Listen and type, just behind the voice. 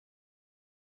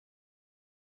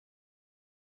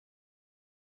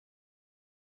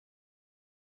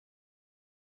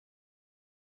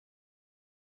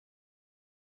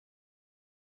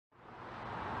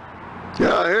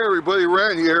Yeah, hey everybody,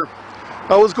 Rand here.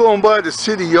 I was going by the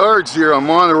city yards here on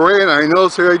Monterey, and I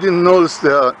noticed I didn't notice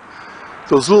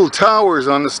those little towers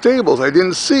on the stables. I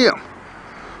didn't see them.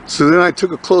 So then I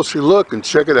took a closer look and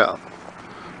check it out.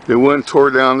 They went and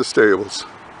tore down the stables.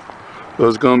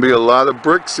 There's going to be a lot of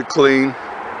bricks to clean,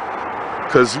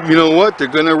 because you know what? They're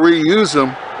going to reuse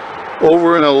them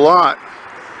over in a lot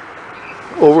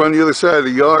over on the other side of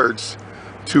the yards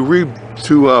to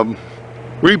rebuild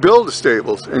the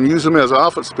stables and use them as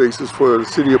office spaces for the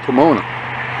City of Pomona.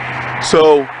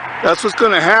 So that's what's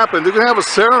going to happen. They're going to have a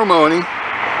ceremony,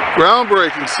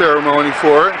 groundbreaking ceremony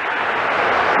for it.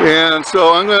 And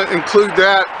so I'm going to include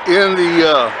that in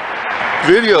the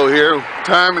video here,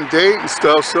 time and date and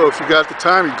stuff. So if you got the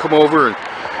time, you can come over and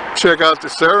check out the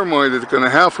ceremony that they're going to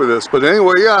have for this. But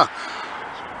anyway, yeah,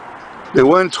 they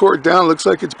went and tore it down. Looks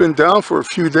like it's been down for a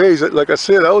few days. Like I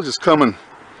said, I was just coming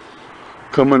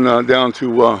down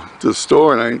to the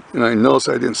store, and I noticed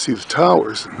I didn't see the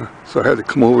towers, so I had to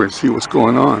come over and see what's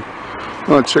going on.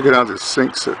 Oh, check it out, there's a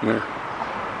sink sitting there.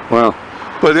 Wow.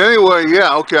 But anyway,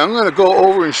 yeah, okay, I'm going to go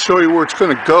over and show you where it's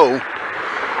going to go.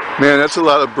 Man, that's a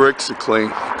lot of bricks to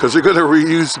clean, because they're going to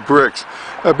reuse the bricks.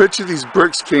 I bet you these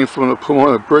bricks came from the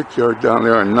Pomona Brickyard down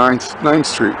there on 9th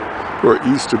Street, where it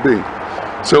used to be.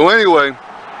 So anyway,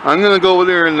 I'm going to go over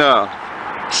there and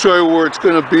show you where it's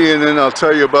going to be, and then I'll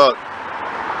tell you about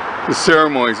the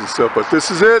ceremonies and stuff. But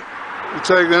this is it. Looks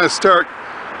like I'm going to start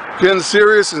getting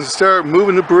serious and start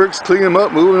moving the bricks, cleaning them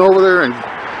up, moving over there and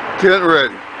getting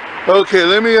ready. Okay,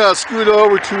 let me scoot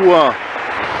over to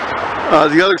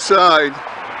the other side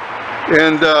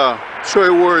and show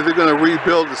you where they're going to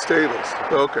rebuild the stables.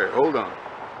 Okay, hold on.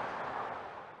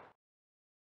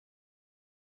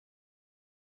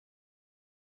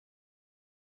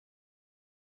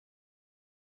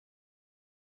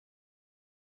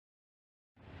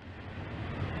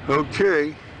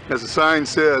 Okay, as the sign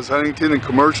says, Huntington and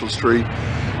Commercial Street,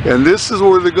 and this is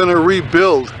where they're going to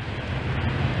rebuild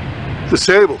the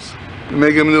stables and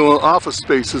make them into office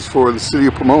spaces for the City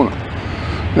of Pomona.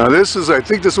 Now this is, I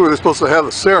think this is where they're supposed to have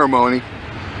a ceremony.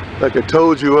 Like I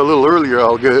told you a little earlier,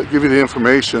 I'll give you the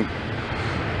information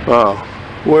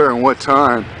where and what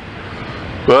time.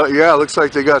 But yeah, it looks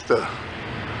like they got the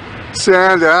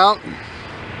sand out.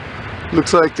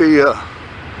 Looks like they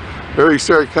already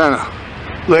started kind of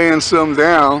laying some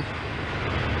down.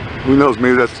 Who knows,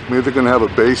 maybe they're going to have a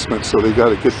basement, so they got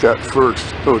to get that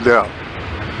first, no doubt.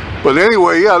 But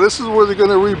anyway, yeah, this is where they're going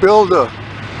to rebuild the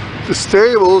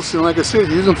stables, and like I said,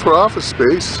 use them for office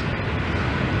space,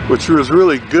 which was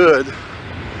really good.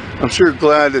 I'm sure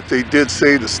glad that they did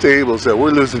save the stables, that we're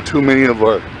losing too many of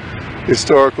our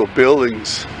historical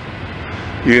buildings,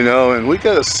 you know, and we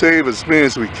got to save as many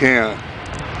as we can.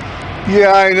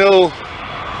 Yeah, I know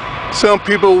some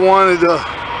people wanted to,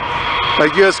 I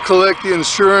guess, collect the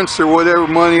insurance or whatever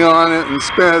money on it and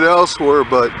spend it elsewhere,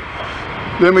 but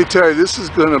let me tell you, this is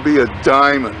going to be a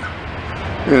diamond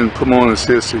in Pomona's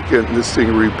history, getting this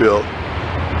thing rebuilt.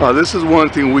 This is one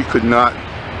thing we could not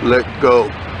let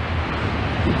go.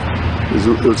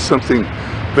 It was something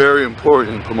very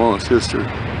important in Pomona's history,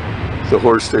 the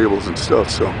horse stables and stuff.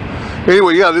 So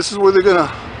anyway, yeah, this is where they're going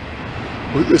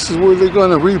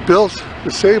to rebuild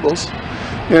the stables.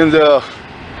 And the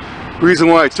reason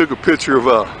why I took a picture of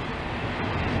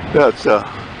that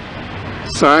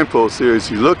signpost there is,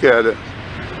 you look at it,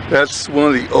 that's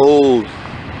one of the old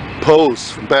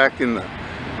posts from back in the,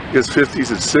 I guess, 50s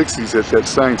and 60s that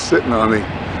sign's sitting on.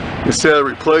 Instead of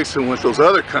replacing with those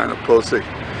other kind of posts, they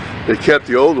kept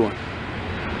the old one.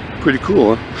 Pretty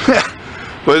cool, huh?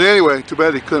 But anyway, too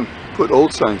bad they couldn't put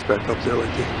old signs back up there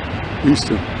like they used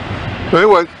to. But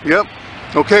anyway, yep.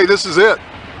 Okay, this is it.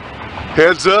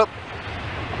 Heads up,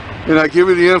 and I give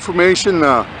you the information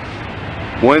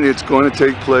when it's going to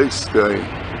take place, the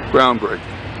groundbreaking.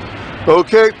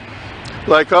 Okay,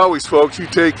 like always, folks, you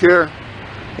take care,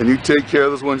 and you take care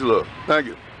of those ones you love. Thank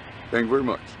you. Thank you very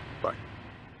much. Bye.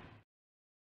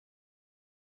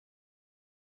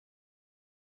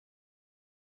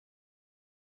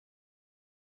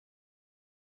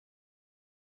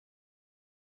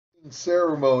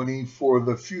 Ceremony for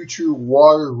the future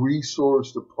Water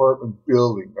Resource Department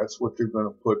building. That's what they're going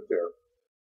to put there.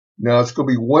 Now it's going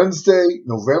to be Wednesday,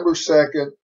 November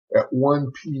 2nd at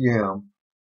 1 p.m.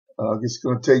 It's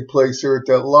going to take place here at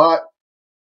that lot.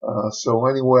 So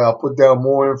anyway, I'll put down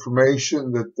more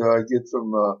information that I get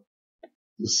from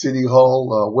the City Hall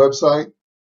website.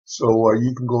 So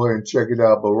you can go ahead and check it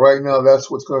out. But right now, that's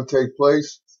what's going to take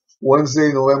place.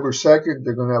 Wednesday, November 2nd,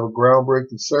 they're going to have a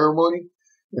groundbreaking ceremony.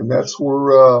 And that's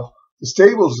where the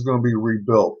stables is going to be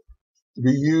rebuilt to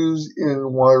be used in the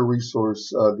Water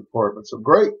Resource Department. So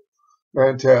great.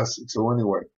 Fantastic. So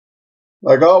anyway,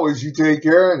 like always, you take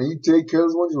care and you take care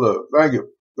of the ones you love. Thank you.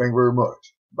 Thank you very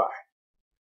much.